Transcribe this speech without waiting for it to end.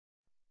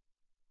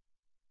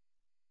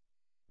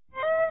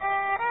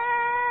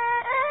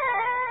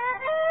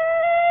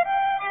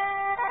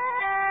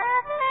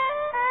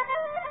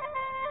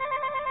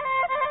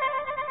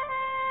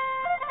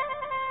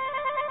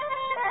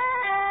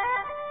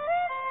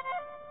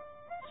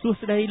សួ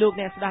ស្តីលោក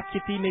អ្នកស្ដាប់ជា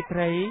ទីមេត្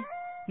រី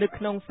នៅ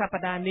ក្នុងស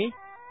ប្តាហ៍នេះ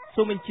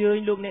សូមអញ្ជើញ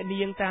លោកអ្នក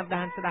នាងតាម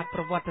ដានស្ដាប់ប្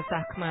រវត្តិសា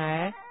ស្ត្រខ្មែរ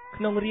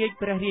ក្នុងរាជ្យ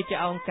ព្រះរាជា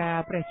អង្គការ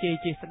ព្រះជ័យ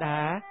ជេស្តា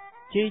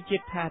ជ័យជេ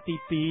ដ្ឋាទី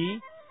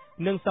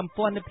2និងសម្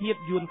ព័ន្ធភាព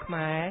យួនខ្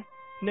មែរ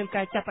និង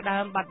ការចាប់ផ្ដើ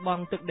មបាត់ប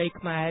ង់ទឹកដី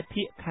ខ្មែរ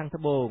ភាគខាង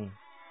ត្បូង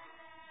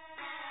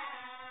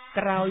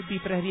ក្រោយពី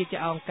ព្រះរាជា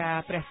អង្គការ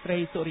ព្រះស្រី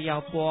សុរិយោ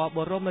ពណ៌ប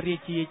រមរា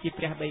ជាជា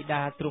ព្រះបិ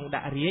តាទ្រង់ដា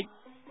ក់រាជ្យ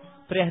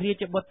ព្រះរា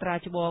ជបុត្រា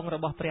ច្បងរ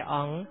បស់ព្រះអ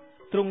ង្គ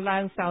ទ្រង់ឡើ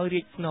ងសោយ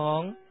រាជស្ន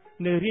ង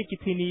នៅរាជ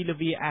ធានីល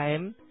វីអែ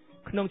ម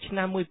ក្នុងឆ្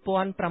នាំ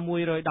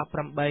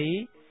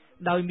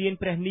1618ដោយមាន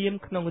ព្រះនាម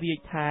ក្នុងរាជ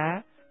ថា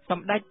ស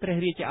ម្ដេចព្រះ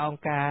រាជាអង្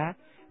គការ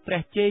ព្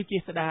រះជ័យជេ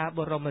ស្តាប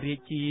រមរា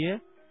ជា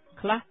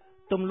ខ្លះ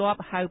ទម្លាប់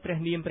ហៅព្រះ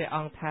នាមព្រះអ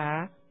ង្គថា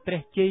ព្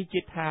រះជ័យ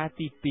ជេដ្ឋា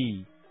ទី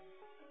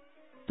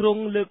2ទ្រ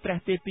ង់លើកព្រះ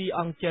ទេពី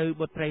អង្គជើ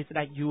បុត្រីស្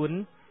ដេចយួន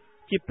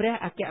ជាព្រះ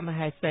អគ្គម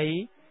ហេសី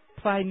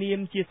ថ្វាយនាម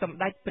ជាសម្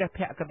ដេចព្រះភ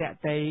ក្ត្រវ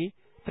តី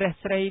ព្រះ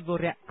ស្រីវ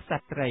រៈក្ស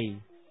ត្រី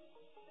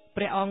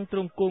ព្រះអង្គទ្រ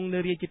ង់គង់នៅ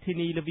រាជធា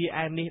នីលវី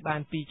អែមនេះបា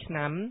ន2ឆ្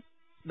នាំ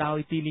ដោយ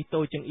ទីនេះ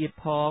តូចចង្អៀត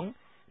ផង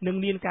និង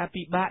មានការ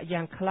ពិបាក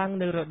យ៉ាងខ្លាំង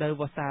នៅរដូវ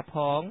វស្សាផ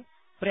ង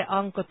ព្រះអ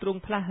ង្គក៏ទ្រង់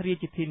ផ្លាស់រា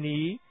ជធានី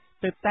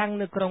ទៅតាំង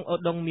នៅក្រុងឧ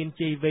ដុង្គមាន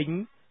ជ័យវិញ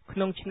ក្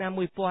នុងឆ្នាំ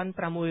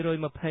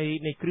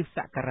1620នៃគ្រិស្តស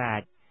ករា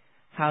ជ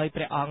ហើយ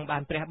ព្រះអង្គបា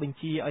នព្រះបញ្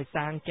ជាឲ្យ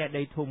សាងចេ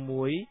តិយធំ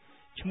មួយ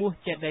ឈ្មោះ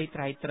ចេតិយ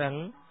ត្រៃត្រឹង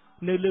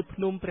នៅលើភ្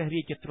នំព្រះ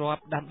រាជទ្រព្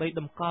យដើម្បី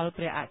តម្កល់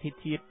ព្រះអធិ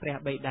ធាតុព្រះ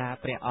បិតា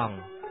ព្រះអង្គ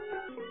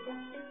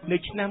នៅ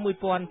ឆ្នាំ1622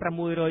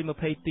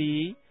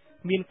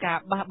មានការ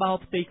បះបោរ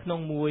ផ្ទៃក្នុង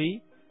មួយ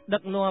ដឹ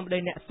កនាំដោ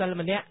យអ្នកសិល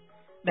ម្នាក់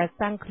ដែល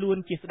តាំងខ្លួន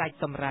ជាស្ដេច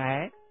សម្រែ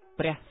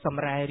ព្រះស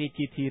ម្រែរា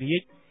ជាធិរា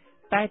ជ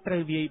តែត្រូ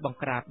វវាយបង្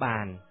ក្រាបបា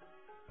ន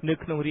នៅ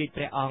ក្នុងរាជ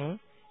ព្រះអង្គ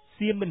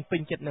សៀមមិនពេ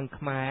ញចិត្តនឹង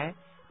ខ្មែរ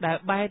ដែល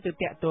បែរទៅ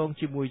តាក់ទង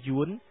ជាមួយ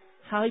យួន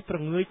ហើយប្រ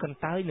ងើយកន្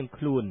តើយនឹង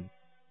ខ្លួន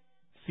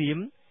សៀម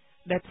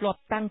ដែលធ្លាប់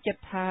តាំងចិត្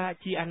តថា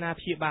ជាអាណា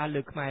ព្យាបាល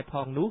លើខ្មែរផ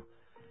ងនោះ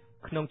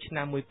ក្នុងឆ្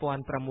នាំ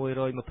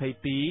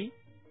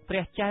1622ព្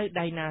រះចៅ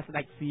ដៃណាស្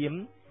ដេចសៀម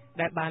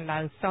ដែលបានឡើ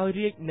ងសោយ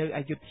រាជ្យនៅអ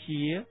យុធ្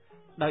យា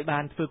ដោយបា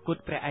នធ្វើគុត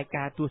ព្រះឯ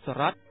កាទស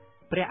រថ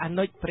ព្រះអ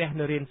នុជព្រះ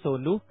នរានសូរ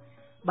នោះ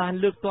បាន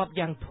លើកទ័ព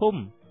យ៉ាងធំ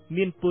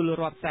មានពល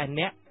រាប់សែន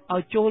នាក់ឲ្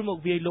យចូលមក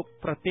វាយលុក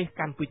ប្រទេស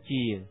កម្ពុ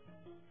ជា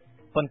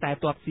ប៉ុន្តែ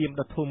ទ័ពសៀម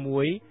ដ៏ធំ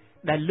មួយ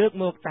ដែលលើក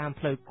មកតាម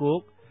ផ្លូវគោក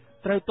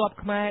ត្រូវទ័ព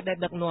ខ្មែរដែល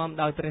ដឹកនាំ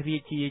ដោយព្រះរា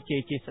ជាជ័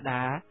យជេស្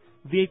តា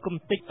វាយគំ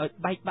ទេចឲ្យ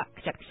បែកបាក់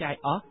ខ្ចាត់ខ្ចាយ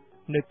អស់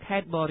នៅខេ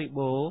ត្តបរិ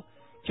បូរណ៍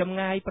ចម្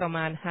ងាយប្រ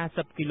មាណ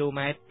50គីឡូ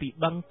ម៉ែត្រពី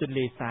បឹងទន្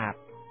លេសាប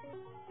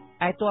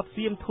ឯទ័ព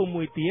សៀមធំ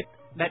មួយទៀត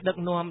ដែលដឹក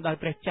នាំដោយ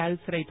ព្រះចៅ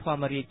ស្រីធ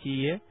ម្មរាជា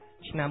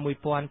ឆ្នាំ1623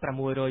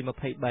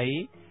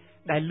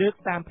ដែលលើក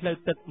តាមផ្លូវ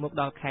ទឹកមក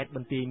ដល់ខេត្តប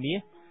ន្ទាយមាស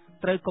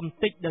ត្រូវគំ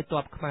ទេចដោយទ័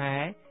ពខ្មែរ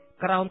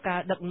ក្រោមការ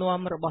ដឹកនាំ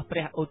របស់ព្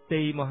រះអូ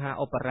ទ័យមហា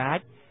ឧបរាជ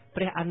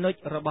ព្រះអនុជ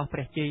របស់ព្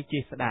រះជ័យជេ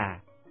ស្តា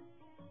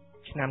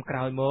ឆ្នាំក្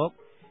រោយមក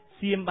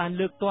សៀមបាន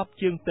លើកទ័ព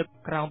ជើងទឹក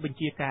ក្រោមបញ្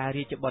ជាការ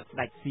រាជបុត្រស្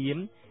ដេចសៀម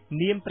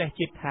នាមព្រះ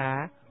ជេដ្ឋា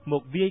ម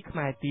កវាយខ្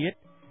មែរទៀត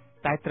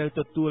តែត្រូវទ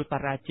ទួលប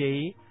រាជ័យ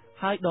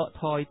ហើយដក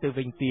ថយទៅ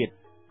វិញទៀត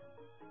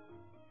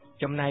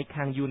ចំណែក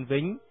ខាងយួនវិ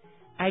ញ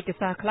ឯក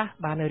សារខ្លះ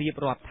បានរៀប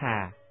រាប់ថា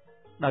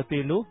ដោយពេ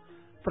លនោះ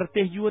ប្រ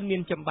ទេសយួនមា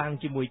នចម្បាំង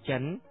ជាមួយចិ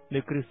ននៅ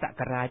គ្រិស្តស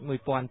ករាជ1621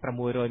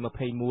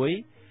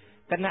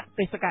គណៈ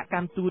ទេសកក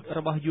ម្មទូតរ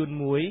បស់យួន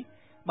មួយ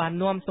បាន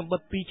នាំសម្ប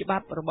ត្តិពីរច្បា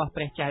ប់របស់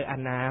ព្រះចៅអា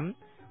ណាម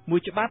មួយ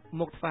ច្បាប់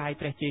មកថ្វាយ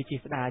ព្រះជ័យជេ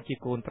ស្តាជា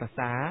កូនប្រ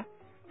សា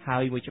ហើ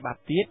យមួយច្បាប់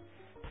ទៀត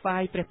ថ្វា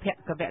យព្រះភក្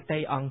ត្រវតី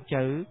អង្គ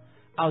ជើ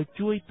ឲ្យ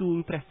ជួយទូល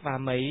ព្រះស្វា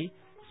មី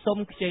សុំ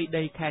ខ្ចី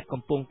ដីខេត្ត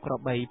កំពង់ក្រ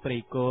បីព្រៃ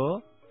គរ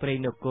ព្រៃ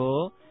នគរ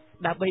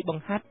ដើម្បីប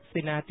ង្ហាត់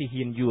សេនាទា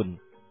ហានយួន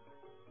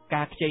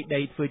ការខ្ចីដី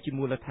ធ្វើជា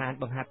មូលដ្ឋាន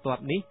បង្ហាត់ទ័ព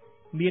នេះ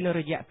មានរ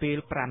យៈពេល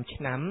5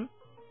ឆ្នាំ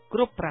គ្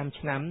រប់5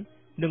ឆ្នាំ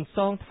នឹងស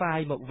ងថ្វាយ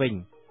មកវិញ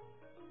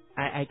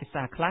ឯឯក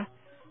សារខ្លះ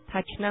ថា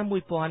ឆ្នាំ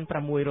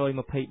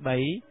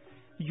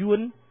1623យួន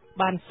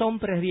បានសុំ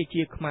ព្រះរា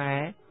ជាខ្មែរ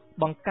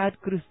បង្កើត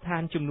គ្រឹះស្ថា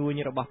នជំនួញ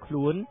របស់ខ្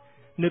លួន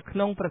នៅក្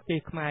នុងប្រទេស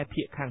ខ្មែរ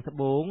ភាគខាងត្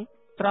បូង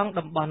ត្រង់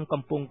តំបន់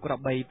កំពង់ក្រ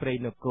បីព្រៃ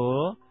នគរ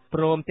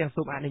ព្រមទាំង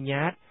សូមអនុញ្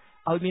ញាត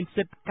ឲ្យមាន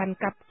សិទ្ធិកាន់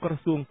កាប់ក្រ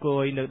សួងគ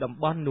យនៅតំ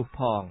បន់នោះ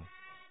ផង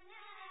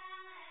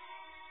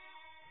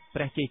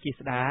ព្រះជ័យជេ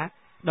ស្តា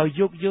ដោយ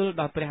យោគយល់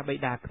ដល់ព្រះបិ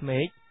តាក្មេ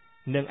ក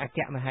និងអគ្គ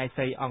មហេ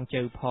សីអង្គ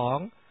ជើផង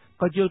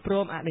ក៏យល់ព្រ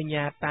មអនុញ្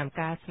ញាតតាម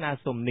ការស្នើ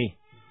សុំនេះ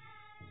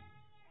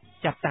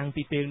ចាប់តាំង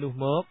ពីពេលនោះ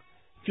មក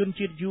ជន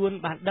ជាតិយួន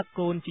បានដឹក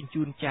កូនជញ្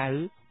ជូនចៅ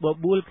ប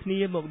បួលគ្នា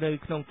មកនៅ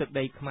ក្នុងទឹក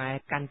ដីខ្មែរ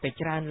កាន់តែ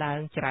ច្រើនឡើង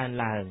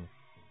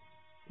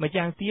ម្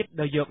យ៉ាងទៀត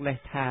ដោយយកលេស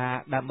ថា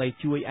ដើម្បី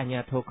ជួយអាជ្ញា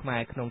ធរខ្មែ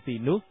រក្នុងទី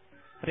នោះ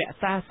រក្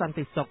សាសន្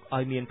តិសុខ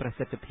ឲ្យមានប្រ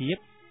សិទ្ធភាព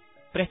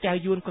ព្រះចៅ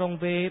យួនក្រុង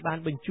វេបាន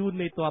បញ្ជូន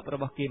មេទ័ពរ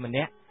បស់គេម្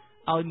នាក់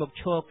ឲ្យមក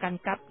ឈរកាន់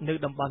កាប់នៅ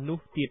តំបន់នោះ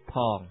ទៀតផ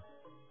ង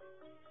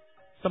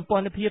សម្ព័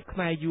ន្ធភាពខ្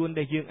មែរយួន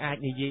ដែលយើងអាច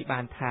និយាយបា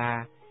នថា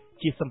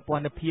ជាសម្ព័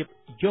ន្ធភាព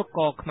យកក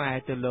ខ្មែរ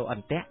ទៅលើអ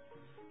ន្តៈ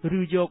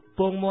ឬយក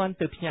ពងមាន់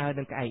ទៅផ្ញើ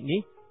នឹងក្អែក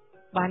នេះ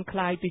បានค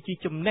ล้ายទៅជា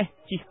ចំណេះ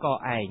ជិះក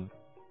ឯង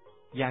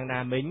យ៉ាងណា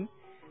មិញ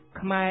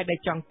ខ្មែរដែល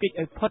ចង់គេច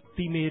ឲ្យផុត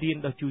ពីមេរៀន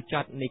ដ៏ជូរច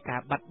ត់នៃកា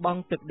របាត់ប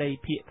ង់ទឹកដី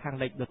ភាគខាង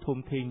លិចដ៏ធំ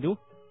ធេងនោះ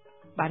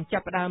បានចា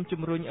ប់ផ្ដើម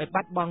ជំរុញឲ្យ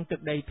បាត់បង់ទឹក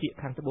ដីភាគ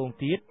ខាងត្បូង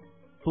ទៀត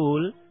ពូ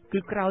លគឺ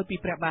ក្រោយពី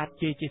ព្រះបាទ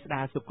ជ័យជាស្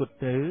ដាសុគត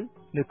ទៅ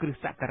នៅគ្រិស្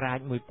តសករាជ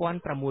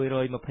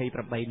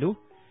1628នោះ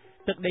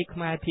ទឹកដីខ្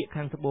មែរភាគ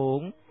ខាងត្បូង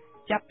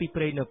ចាប់ពី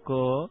ព្រៃនគ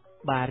រ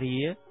បារា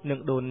និង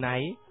ដូនណៃ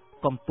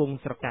កំពុង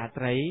ស្រកា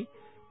ត្រី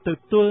ទៅ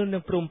ទល់នឹ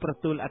ងព្រំប្រ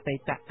ទល់អតី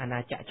តអាណា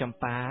ចក្រចម្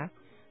ប៉ា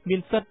មាន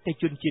សុទ្ធតែ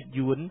ជនជាតិ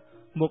យួន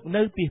មក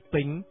នៅពី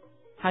ពេញ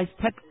ហើយស្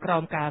ថិតក្រោ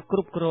មការគ្រ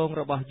ប់គ្រង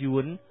របស់យួ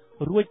ន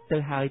រួចទៅ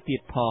ហើយទៀ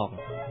តផង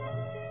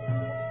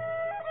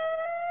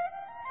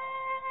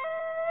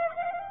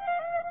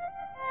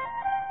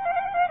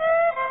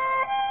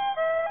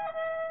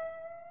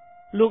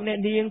លោកអ្នក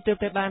នាងទើប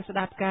តែបានស្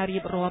ដាប់ការរៀ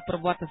បរាប់ប្រ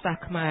វត្តិសាស្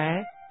ត្រខ្មែរ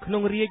ក្នុ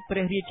ងរាជ្យព្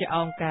រះរាជាអ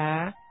ង្គការ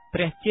ព្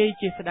រះជ័យ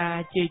ជាស្ដា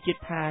ជ័យជិ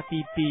ត្ថាទី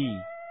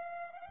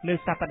2នៅ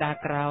សប្តាហ៍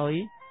ក្រោយ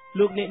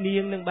លោកអ្នកនា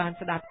ងនឹងបាន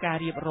ស្ដាប់ការ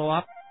រៀបរា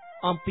ប់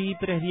អំពី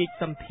ព្រះរាជ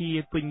សម្ភារ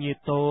ពញា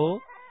តោ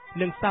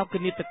និងសោក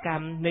នាដក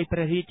ម្មនៃព្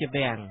រះរាជ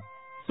វាំង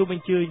សូមអ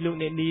ញ្ជើញលោក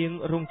អ្នកនាង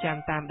រងចាំ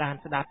តាមដាន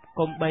ស្ដាប់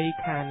កុំបី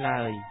ខាន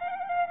ឡើយ